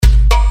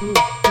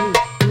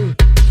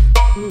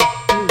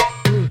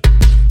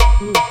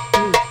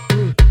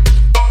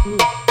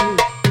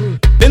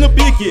Vem no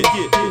pique.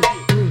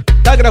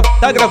 Tá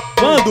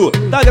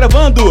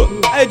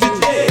gravando. Aí,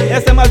 DJ,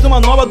 essa é mais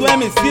uma nova do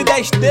MC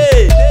 10T.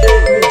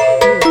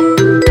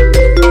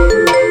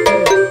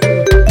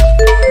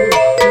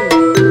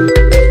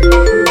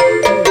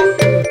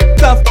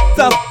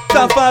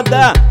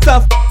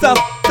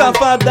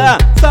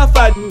 Safada,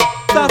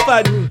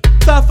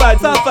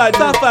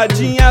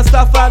 safadinha,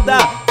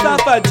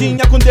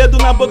 safadinha, com dedo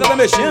na boca tá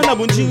mexendo a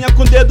bundinha,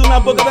 com dedo na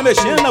boca tá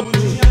mexendo a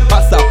bundinha.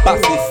 Passa,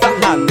 passa e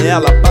sarra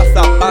nela,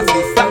 passa, passa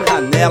e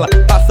sarra nela,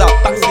 passa,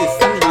 passa e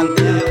sarra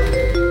nela.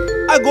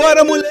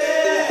 Agora,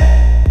 mulher,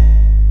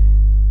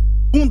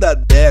 bunda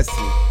desce,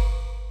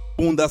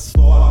 bunda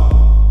sobe,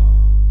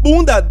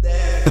 bunda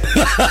desce.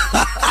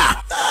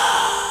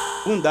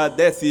 Bunda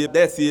desce,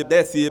 desce,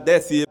 desce,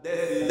 desce,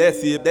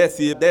 desce, desce,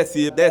 desce,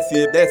 desce, desce,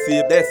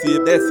 desce,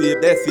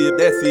 desce, desce,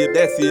 desce,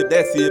 desce,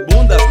 desce,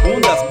 bundas,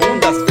 bundas,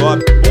 bundas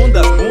sobe,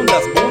 bundas,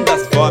 bundas,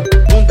 bundas sobe,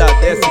 bunda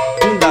desce,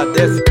 bunda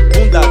desce,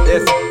 bunda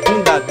desce,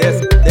 bunda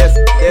desce,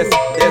 desce, desce,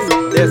 desce,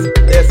 desce,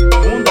 desce,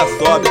 bunda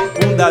sobe,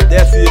 bunda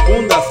desce,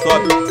 bunda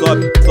sobe,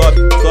 sobe, sobe,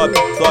 sobe,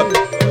 sobe.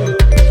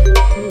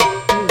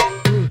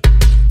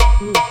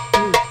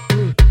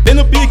 Vem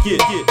no pique.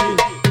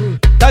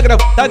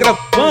 Tá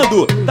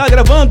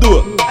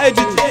gravando. Aí,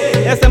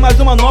 DJ, essa é mais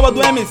uma nova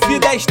do MC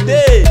 10T.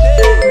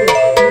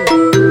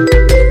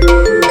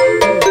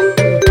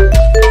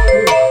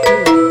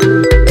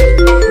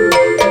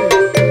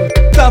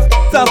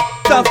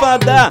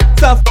 Safada,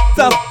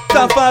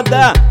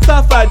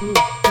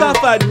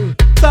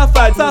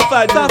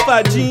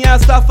 safadinha,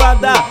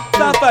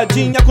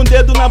 safadinha, com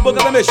dedo na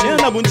boca tá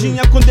mexendo a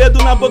bundinha, com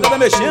dedo na boca tá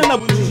mexendo a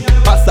bundinha.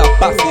 Passa,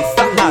 passa e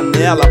sarra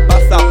nela,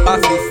 passa,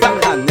 passa e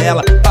sarra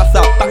nela,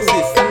 passa, passa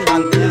e sarra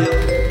nela.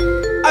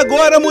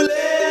 Agora,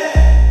 mulher,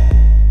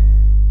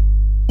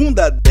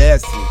 bunda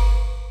desce,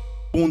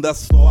 bunda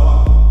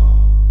sobe,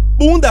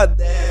 bunda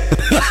desce.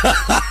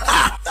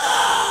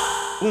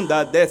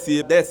 Bunda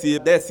desce, desce,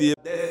 desce,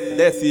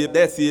 desce,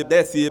 desce, desce,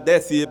 desce,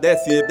 desce,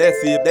 desce,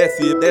 desce,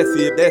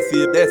 desce,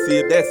 desce,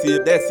 desce, desce,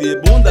 desce,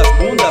 bundas,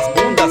 bundas,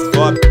 bundas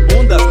sobe,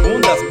 bundas,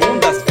 bundas,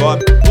 bundas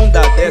sobe,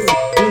 bunda desce,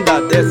 bunda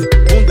desce,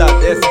 bunda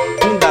desce,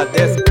 bunda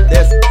desce,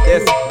 desce,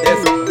 desce,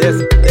 desce,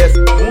 desce, desce,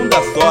 bunda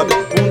sobe,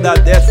 bunda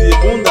desce,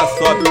 bunda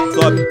sobe,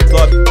 sobe,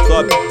 sobe,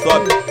 sobe,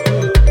 sobe.